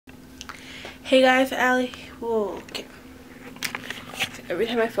Hey guys, Allie. Whoa, okay. Every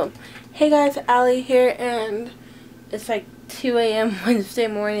time I film. Hey guys, Allie here, and it's like 2 a.m. Wednesday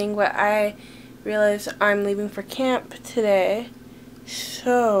morning, but I realized I'm leaving for camp today,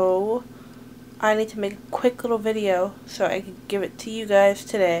 so I need to make a quick little video so I can give it to you guys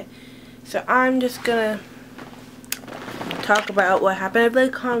today. So I'm just gonna talk about what happened at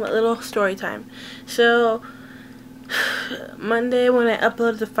VidCon with little story time. So Monday, when I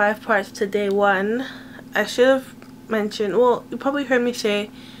uploaded the 5 parts to day 1, I should have mentioned, well, you probably heard me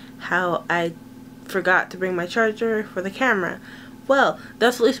say how I forgot to bring my charger for the camera. Well,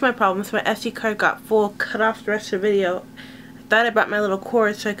 that's at least my problem. So my SD card got full, cut off the rest of the video. I thought I brought my little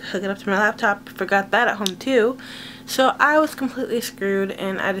cord so I could hook it up to my laptop. Forgot that at home too. So I was completely screwed,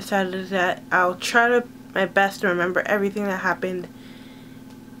 and I decided that I'll try my best to remember everything that happened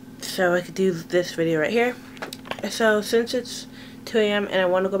so I could do this video right here. So since it's 2 a.m. and I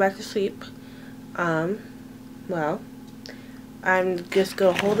want to go back to sleep, well, I'm just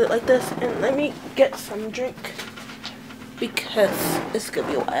going to hold it like this and let me get some drink because it's going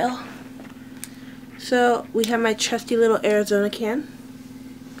to be a while. So we have my trusty little Arizona can,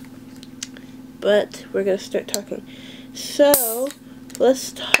 but we're going to start talking. So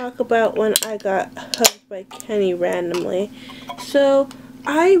let's talk about when I got hugged by Kenny randomly. So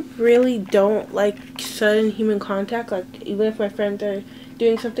I really don't like sudden human contact. Like, even if my friends are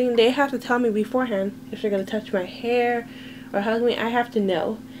doing something, they have to tell me beforehand if they're going to touch my hair or hug me. I have to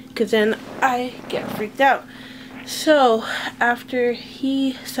know, because then I get freaked out. So after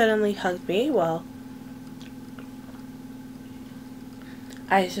he suddenly hugged me, well,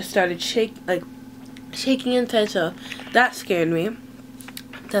 I just started shaking inside, so that scared me.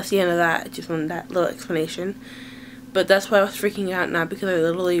 That's the end of that. Just wanted that little explanation. But that's why I was freaking out, not because I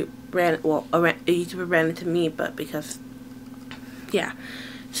literally ran, well, a YouTuber ran into me, but because, yeah.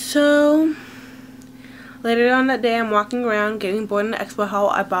 So later on that day, I'm walking around, getting bored in the expo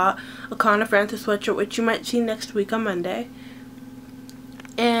hall. I bought a Connor Francis sweatshirt, which you might see next week on Monday.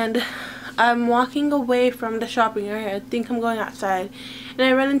 And I'm walking away from the shopping area. I think I'm going outside. And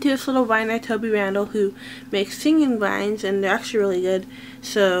I run into this little viner, Toby Randall, who makes singing vines, and they're actually really good.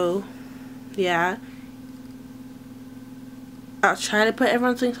 So, yeah. I'll try to put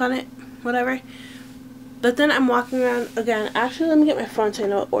everyone's links on it, whatever. But then I'm walking around again. Actually, let me get my phone so I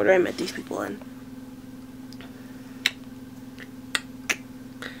know what order I met these people in.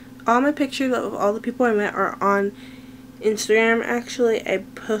 All my pictures of all the people I met are on Instagram. Actually, I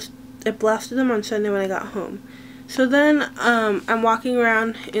blasted them on Sunday when I got home. So then I'm walking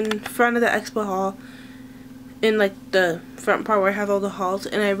around in front of the expo hall, in like the front part where I have all the halls,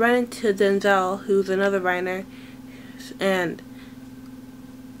 and I run into Denzel, who's another viner. And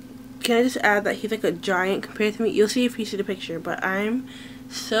can I just add that he's like a giant compared to me? You'll see if you see the picture, but I'm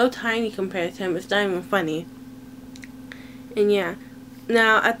so tiny compared to him. It's not even funny. And yeah.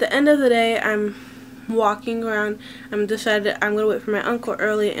 Now, at the end of the day, I'm walking around. I'm decided I'm going to wait for my uncle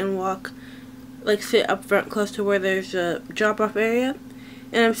early and walk, like sit up front close to where there's a drop-off area.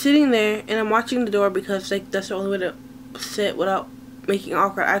 And I'm sitting there, and I'm watching the door because like that's the only way to sit without making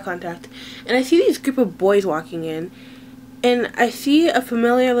awkward eye contact. And I see these group of boys walking in. And I see a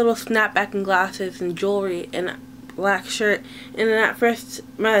familiar little snapback and glasses and jewelry and a black shirt. And then at first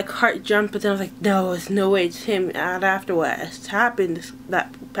my heart jumped, but then I was like, no, there's no way it's him. Not after what has happened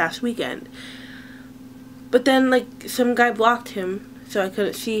that past weekend. But then like some guy blocked him, so I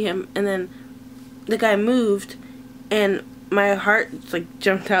couldn't see him. And then the guy moved, and my heart like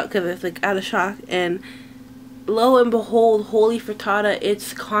jumped out because it's like out of shock. And lo and behold, holy frittata,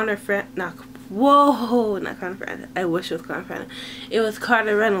 it's Connor Whoa, not Connor Francis. I wish it was Connor Francis. It was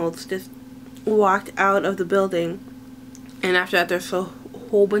Carter Reynolds just walked out of the building. And after that, there's a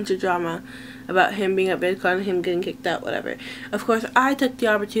whole bunch of drama about him being at VidCon and him getting kicked out, whatever. Of course, I took the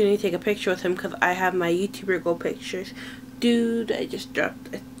opportunity to take a picture with him because I have my YouTuber goal pictures. Dude, I just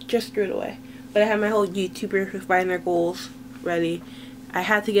threw it away. But I have my whole YouTuber binder goals ready. I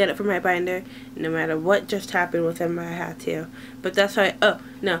had to get it for my binder. No matter what just happened with him, I had to. But that's why, oh,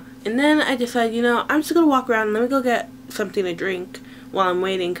 no. And then I decided, you know, I'm just going to walk around and let me go get something to drink while I'm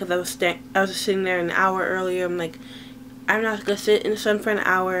waiting. Because I was just sitting there an hour earlier. I'm like, I'm not going to sit in the sun for an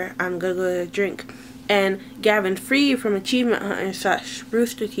hour. I'm going to go get a drink. And Gavin Free from Achievement Hunter /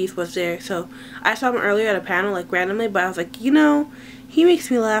 Rooster Teeth was there. So I saw him earlier at a panel, like randomly. But I was like, you know, he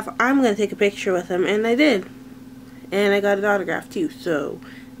makes me laugh. I'm going to take a picture with him. And I did. And I got his autograph too, so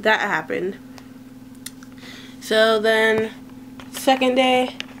that happened. So then, second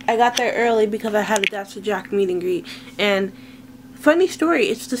day, I got there early because I had a That's the Jack meet and greet. And funny story,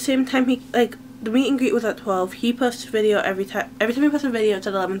 it's the same time he, like, the meet and greet was at 12. He posts video every time he posts a video, it's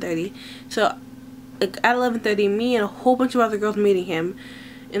at 11:30. So like at 11:30, me and a whole bunch of other girls meeting him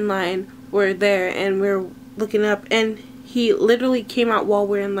in line were there, and we were looking up, and he literally came out while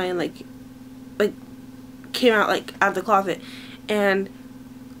we're in line, like came out like out of the closet, and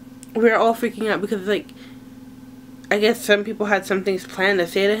we were all freaking out because like I guess some people had some things planned to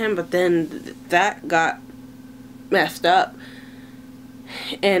say to him, but then that got messed up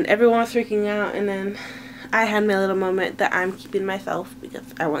and everyone was freaking out, and then I had my little moment that I'm keeping myself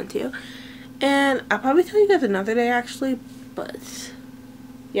because I want to, and I'll probably tell you guys another day actually, but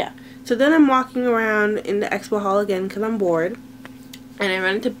yeah. So then I'm walking around in the expo hall again because I'm bored, and I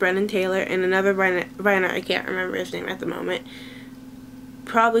run into Brennan Taylor and another Viner, I can't remember his name at the moment,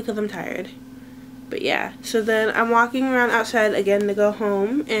 probably because I'm tired. But yeah, so then I'm walking around outside again to go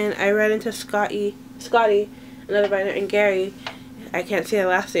home, and I ran into Scotty, another Viner, and Gary. I can't say their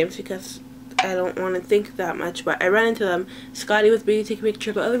last names because I don't want to think that much, but I ran into them. Scotty was busy taking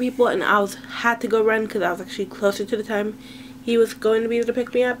pictures of other people, and I had to go run because I was actually closer to the time he was going to be able to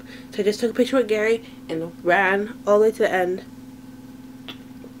pick me up. So I just took a picture with Gary and ran all the way to the end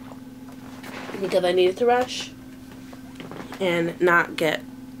because I needed to rush and not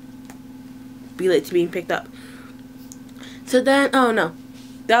be late to being picked up. So then, oh no,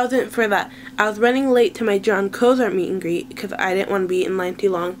 that wasn't for that. I was running late to my John Cozart meet and greet because I didn't want to be in line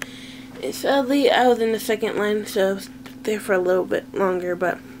too long. And sadly, I was in the second line, so I was there for a little bit longer,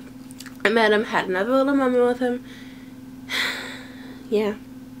 but I met him, had another little moment with him. Yeah.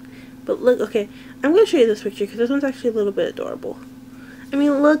 But look, okay, I'm going to show you this picture because this one's actually a little bit adorable. I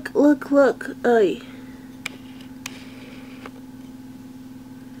mean, look. Oy.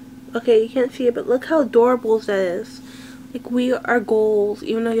 Okay, you can't see it, but look how adorable that is. Like, we are goals.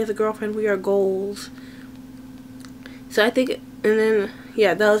 Even though he has a girlfriend, we are goals. So I think, and then,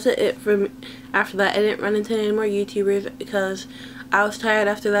 yeah, that was it for me. After that, I didn't run into any more YouTubers because I was tired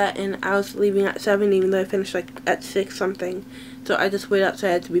after that, and I was leaving at 7, even though I finished, like, at 6 something. So I just waited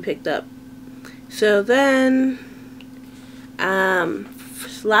outside to be picked up. So then,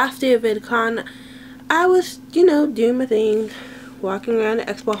 last day of VidCon, I was, you know, doing my thing, walking around the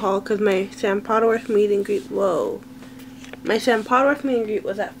expo hall because my Sam Potterworth meet and greet, my Sam Potterworth meet and greet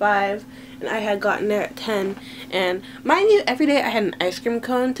was at 5, and I had gotten there at 10, and mind you, every day I had an ice cream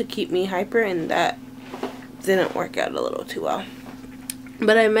cone to keep me hyper, and that didn't work out a little too well.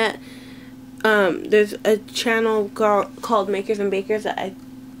 But I met, there's a channel called Makers and Bakers that I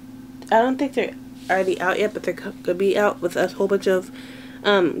don't think they're already out yet, but they're gonna be out with a whole bunch of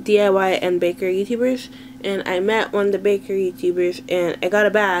DIY and baker YouTubers, and I met one of the baker YouTubers, and I got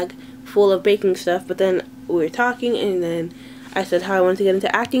a bag full of baking stuff, but then we were talking, and then I said how I wanted to get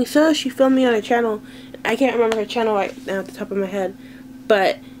into acting, so she filmed me on her channel. I can't remember her channel right now at the top of my head,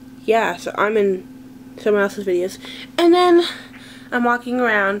 but yeah, so I'm in someone else's videos. And then I'm walking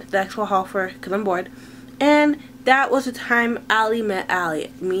around the expo hall because I'm bored, and that was the time Allie met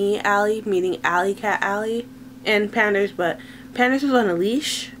Allie. Allie meeting Alley Cat Allie, and Panders, but Panders was on a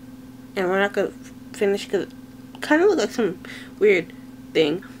leash, and we're not going to finish because it kind of looked like some weird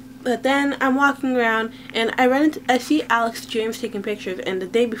thing. But then I'm walking around, and I see Alex James taking pictures, and the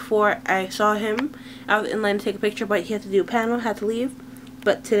day before I saw him, I was in line to take a picture, but he had to do a panel, had to leave.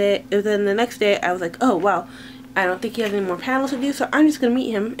 But then the next day, I was like, oh wow, I don't think he has any more panels to do, so I'm just going to meet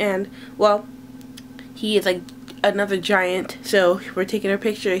him, and, well, he is like another giant, so we're taking a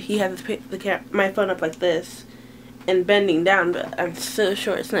picture. He has my phone up like this, and bending down, but I'm so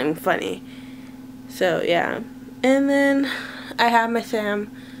short, it's not even funny. So, yeah. And then I have my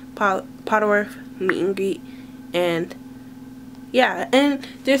Sam Potterworth meet and greet, and yeah, and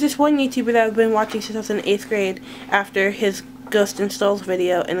there's this one YouTuber that I've been watching since I was in 8th grade after his Ghost Installs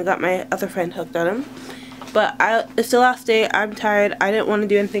video, and I got my other friend hooked on him. But it's the last day, I'm tired, I didn't want to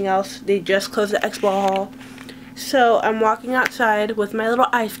do anything else, they just closed the expo hall. So I'm walking outside with my little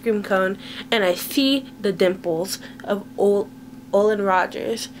ice cream cone, and I see the dimples of Olin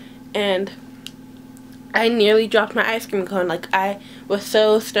Rogers, and I nearly dropped my ice cream cone. Like, I was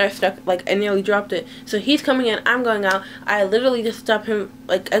so starstruck, like, I nearly dropped it. So he's coming in, I'm going out. I literally just stopped him,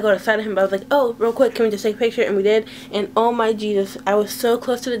 like, I go to the side of him, but I was like, oh, real quick, can we just take a picture? And we did, and oh my Jesus, I was so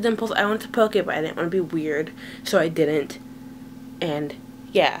close to the dimples, I wanted to poke it, but I didn't want to be weird, so I didn't. And,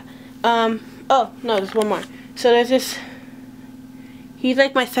 yeah. Oh, no, there's one more. So there's this, he's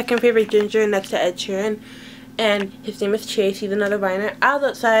like my second favorite ginger next to Ed Sheeran, and his name is Chase. He's another Viner. I was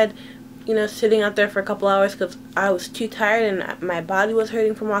outside, you know, sitting out there for a couple hours because I was too tired and my body was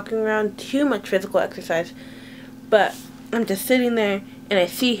hurting from walking around, too much physical exercise. But I'm just sitting there, and I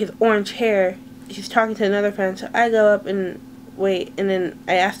see his orange hair. He's talking to another friend, so I go up and wait, and then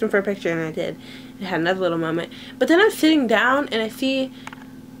I asked him for a picture, and I did. I had another little moment. But then I'm sitting down, and I see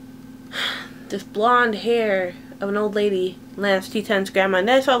this blonde hair of an old lady, Lance T10's grandma. And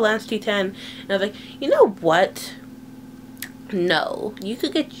then I saw Lance T10, and I was like, you know what? No, you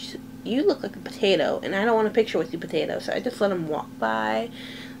could get, you look like a potato, and I don't want a picture with you, potato. So I just let him walk by,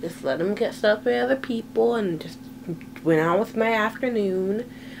 just let him get stuff by other people, and just went on with my afternoon.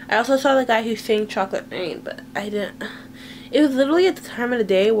 I also saw the guy who sang Chocolate Rain, but I didn't. It was literally at the time of the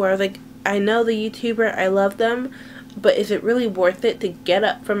day where I was like, I know the YouTuber, I love them, but is it really worth it to get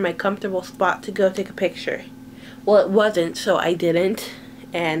up from my comfortable spot to go take a picture? Well, it wasn't, so I didn't.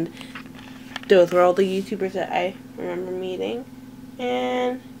 And those were all the YouTubers that I remember meeting.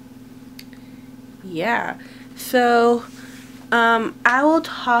 And yeah, so I will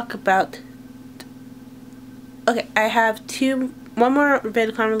talk about, okay, I have one more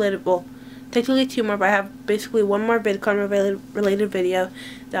VidCon related, well, technically 2 more, but I have basically 1 more VidCon related video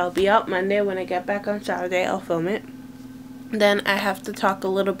that will be out Monday. When I get back on Saturday, I'll film it. Then I have to talk a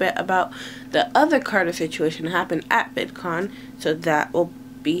little bit about the other Carter situation that happened at VidCon, so that will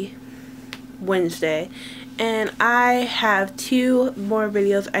be Wednesday. And I have 2 more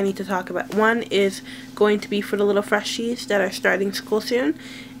videos I need to talk about. One is going to be for the little freshies that are starting school soon,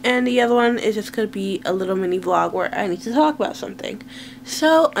 and the other one is just going to be a little mini vlog where I need to talk about something.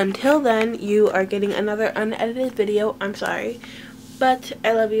 So until then, you are getting another unedited video. I'm sorry. But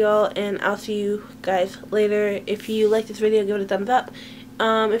I love you all, and I'll see you guys later. If you like this video, give it a thumbs up.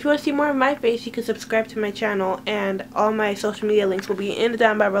 If you want to see more of my face, you can subscribe to my channel, and all my social media links will be in the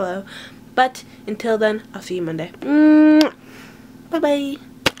down bar below. But until then, I'll see you Monday. Bye-bye.